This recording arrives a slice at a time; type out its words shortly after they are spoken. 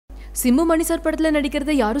சிம்பு மணி sir படத்துல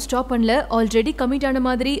நடிக்கிறத யாரும் stop பண்ணல. ஆல்ரெடி கமிட் ஆன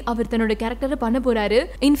மாதிரி அவர் தன்னோட கேரக்டரை பண்ண போறாரு.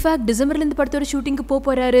 இன்ஃபேக்ட் டிசம்பர்ல இந்த படத்தோட ஷூட்டிங்க்கு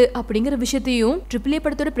போறாரு அப்படிங்கிற விஷயத்தையும் ட்ரிபிள் ஏ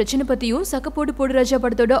படத்தோட பிரச்சனை பத்தியும் சக்கப்போடு போடு ராஜா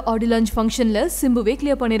படத்தோட ஆடியோ லான்ச் ஃபங்க்ஷன்ல சிம்புவே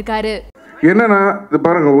கிளியர் பண்ணிருக்காரு. என்னன்னா இது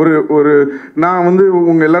பாருங்க, ஒரு நான் வந்து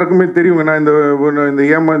உங்க எல்லாருக்குமே தெரியுங்க, நான் இந்த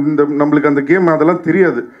இந்த நம்மளுக்கு அந்த கேம் அதெல்லாம்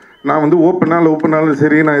தெரியாது. நான் வந்து ஓப்பனாலும்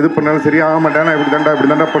சரி, நான் இது பண்ணாலும் சரி, ஆமாட்டா நான் இப்படி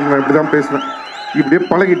தாண்டா பண்ணுவேன், இப்படி தான் பேசுவேன், இப்படியே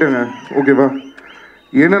பழகிட்டேங்க. ஓகேவா?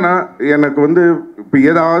 என்னன்னா எனக்கு வந்து இப்போ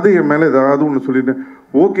ஏதாவது என் மேலே ஏதாவது ஒன்று சொல்லிட்டு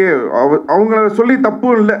ஓகே, அவங்கள சொல்லி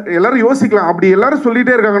தப்பும் இல்லை, எல்லாரும் யோசிக்கலாம். அப்படி எல்லாரும்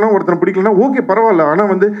சொல்லிகிட்டே இருக்காங்கன்னா ஒருத்தனை பிடிக்கலன்னா ஓகே பரவாயில்ல.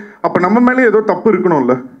 ஆனால் வந்து அப்போ நம்ம மேலே ஏதோ தப்பு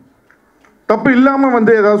இருக்கணும்ல. தப்பு இல்லாமல்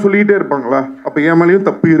வந்து ஏதாவது சொல்லிக்கிட்டே இருப்பாங்களா? அப்போ என் மேலேயும்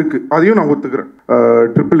தப்பு இருக்குது, அதையும் நான் ஒத்துக்கிறேன்.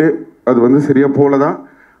 ட்ரிபிள் ஏ அது வந்து சரியாக போல தான்.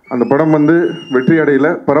 அந்த படம் வந்து வெற்றி அடையல,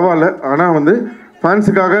 பரவாயில்ல. ஆனால் வந்து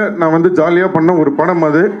ஃபேன்ஸுக்காக நான் வந்து ஜாலியாக பண்ண ஒரு படம்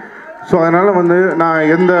அது. ஸோ அதனால் வந்து நான்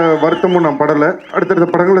எந்த வருத்தமும் நான் படலை. அடுத்தடுத்த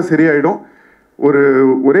படங்களில் சரியாயிடும்.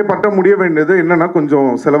 ஒரே பட்டம் முடிய வேண்டியது என்னென்னா கொஞ்சம்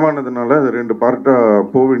செலவானதுனால அது 2 பார்ட்டாக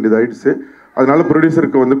போக வேண்டியது ஆயிடுச்சு. அதனால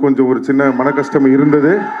ப்ரொடியூசருக்கு வந்து கொஞ்சம் ஒரு சின்ன மன கஷ்டம்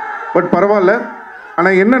இருந்தது. பட் பரவாயில்ல.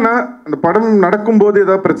 ஆனால் என்னென்னா அந்த படம் நடக்கும்போது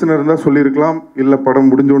ஏதாவது பிரச்சனை இருந்தால் சொல்லியிருக்கலாம், இல்லை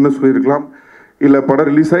படம் முடிஞ்சோடனே சொல்லியிருக்கலாம், இல்லை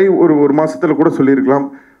படம் ரிலீஸ் ஆகி ஒரு மாதத்தில் கூட சொல்லியிருக்கலாம்.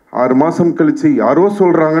 6 மாதம் கழித்து யாரோ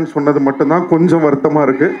சொல்கிறாங்கன்னு சொன்னது மட்டும்தான் கொஞ்சம் வருத்தமாக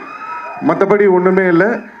இருக்குது. மற்றபடி ஒன்றுமே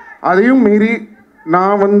இல்லை. அதையும் மீறி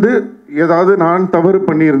நான் வந்து ஏதாவது நான் தவறு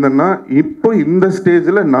பண்ணியிருந்தேன்னா இப்போ இந்த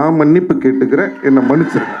ஸ்டேஜில் நான் மன்னிப்பு கேட்டுக்கிறேன், என்னை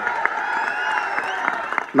மன்னிச்சிருக்கேன்.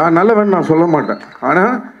 நான் நல்லவன் நான் சொல்ல மாட்டேன்.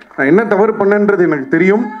 ஆனால் நான் என்ன தவறு பண்ணேன்றது எனக்கு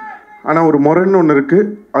தெரியும். ஆனால் ஒரு முறைன்னு ஒன்று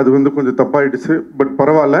இருக்குது, அது வந்து கொஞ்சம் தப்பாயிடுச்சு. பட்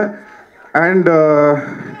பரவாயில்ல. அண்ட்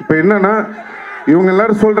இப்போ என்னென்னா இவங்க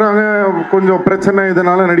எல்லோரும் சொல்கிறாங்க கொஞ்சம் பிரச்சனை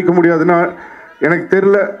இதனால் நடிக்க முடியாதுன்னா எனக்கு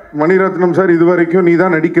தெரில. மணிரத்னம் சார் இது வரைக்கும் நீ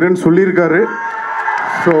தான் நடிக்கிறேன்னு சொல்லியிருக்காரு.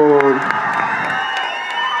 ஸோ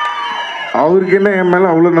அவருக்கு என்ன என் மேலே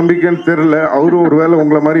அவ்வளோ நம்பிக்கைன்னு தெரில. அவரும் ஒரு வேளை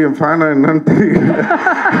உங்களை மாதிரி என் ஃபேனை என்னன்னு தெரியல.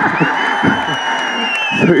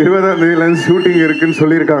 20ஆம் தேதியிலேருந்து ஷூட்டிங் இருக்குதுன்னு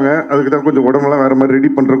சொல்லியிருக்காங்க. அதுக்கு தான் கொஞ்சம் உடம்பெல்லாம் வேறு மாதிரி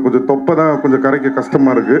ரெடி பண்ணுறேன். கொஞ்சம் தொப்பை தான் கொஞ்சம் கரைக்க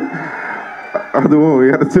கஷ்டமாக இருக்குது, அதுவும்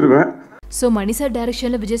இறச்சிருவேன். ஸோ மணி சார்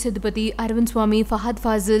டைரக்ஷன்ல விஜய் சேதுபதி, அரவிந்த் சுவாமி, ஃபஹத்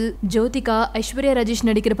ஃபாசில், ஜோதிகா, ஐஸ்வர்யா ராஜேஷ்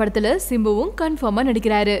நடிக்கிற படத்துல சிம்புவும் கன்ஃபார்மா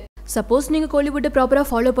நடிக்கிறாரு. சப்போஸ் நீங்க கோலிவுட்டை ப்ராப்பரா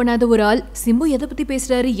ஃபாலோ பண்ணாத ஒரு ஆள் சிம்பு எதை பத்தி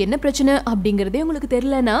பேசுறாரு, என்ன பிரச்சனை அப்படிங்கறதே உங்களுக்கு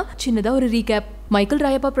தெரியலனா சின்னதா ஒரு ரீகேப். மைக்கேல்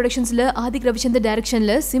ராயப்பா ப்ரொடக்ஷன்ஸ்ல ஆதிக் ரவிச்சந்தர்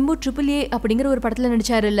டைரக்ஷன்ல சிம்பு ட்ரிபிள் ஏ அப்படிங்கிற ஒரு படத்துல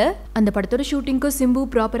நடிச்சாருல்ல, அந்த படத்தோட ஷூட்டிங்க்கு சிம்பு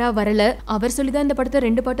ப்ராப்பரா வரல. அவர் சொல்லிதான் இந்த படத்தை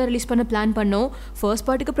 2 பார்ட்டா ரிலீஸ் பண்ண பிளான் பண்ணோம். ஃபர்ஸ்ட்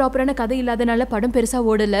பார்ட்டுக்கு ப்ராப்பரான கதை இல்லாதனால படம் பெருசா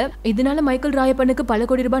ஓடல. இதனால மைக்கேல் ராயப்பனுக்கு பல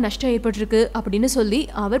கோடி ரூபாய் நஷ்டம் ஏற்பட்டிருக்கு அப்படின்னு சொல்லி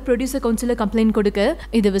அவர் ப்ரொடியூசர் கவுன்சில கம்ப்ளைண்ட் கொடுக்க,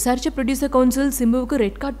 இதை விசாரிச்ச ப்ரொடியூசர் கவுன்சில் சிம்புவுக்கு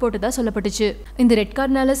ரெட் கார்டு போட்டதா சொல்லப்பட்டுச்சு. இந்த ரெட்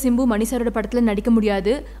கார்டுனால சிம்பு மணி சாரோட படத்துல நடிக்க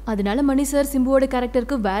முடியாது, அதனால மணி சார் சிம்புவோட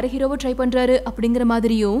கேரக்டருக்கு வேற ஹீரோவை ட்ரை பண்றாரு அப்படிங்கிற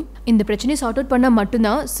மாதிரியும், இந்த பிரச்சனையை சார்ட் அவுட் பண்ணா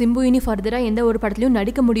மட்டும்தான் சிம்பு இனி ஃபர்தரா எந்த ஒரு படத்துலயும்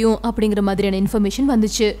நடிக்க முடியும் அப்படிங்கிற மாதிரியான இன்ஃபர்மேஷன்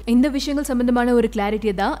வந்துச்சு. இந்த விஷயங்கள் சம்பந்தமான ஒரு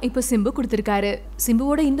கிளாரிட்டியை தான் இப்போ சிம்பு கொடுத்திருக்காரு.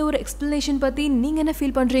 சிம்புவோட இந்த ஒரு எக்ஸ்பிளனேஷன் பத்தி நீங்க என்ன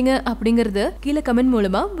ஃபீல் பண்றீங்க அப்படிங்கறத கீழே கமெண்ட்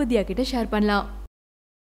மூலமா வித்யா கிட்ட ஷேர் பண்ணலாம்.